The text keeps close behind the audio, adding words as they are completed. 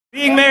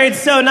Being married's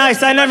so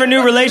nice, I never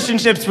knew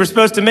relationships were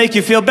supposed to make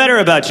you feel better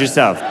about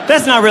yourself.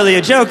 That's not really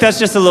a joke, that's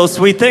just a little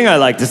sweet thing I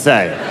like to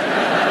say.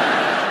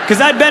 Because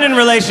I'd been in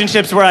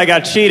relationships where I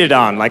got cheated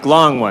on, like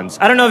long ones.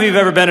 I don't know if you've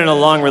ever been in a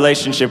long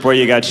relationship where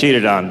you got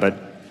cheated on, but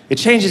it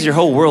changes your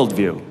whole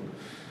worldview.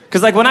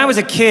 Because like when I was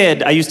a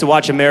kid, I used to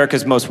watch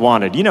America's Most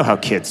Wanted. You know how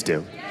kids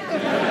do.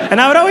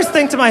 And I would always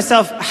think to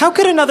myself, how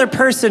could another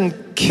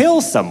person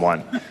kill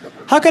someone?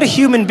 How could a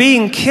human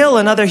being kill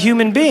another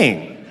human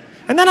being?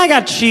 And then I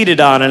got cheated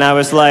on, and I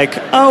was like,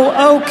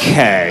 oh,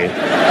 okay.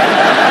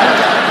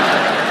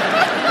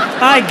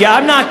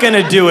 I'm not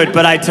gonna do it,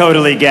 but I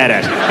totally get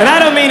it. And I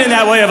don't mean in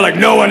that way of like,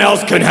 no one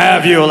else can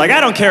have you. Like, I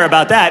don't care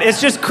about that.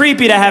 It's just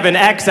creepy to have an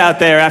ex out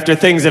there after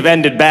things have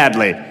ended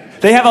badly.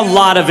 They have a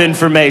lot of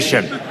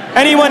information.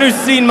 Anyone who's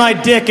seen my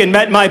dick and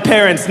met my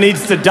parents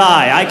needs to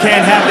die. I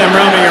can't have them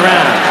roaming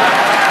around.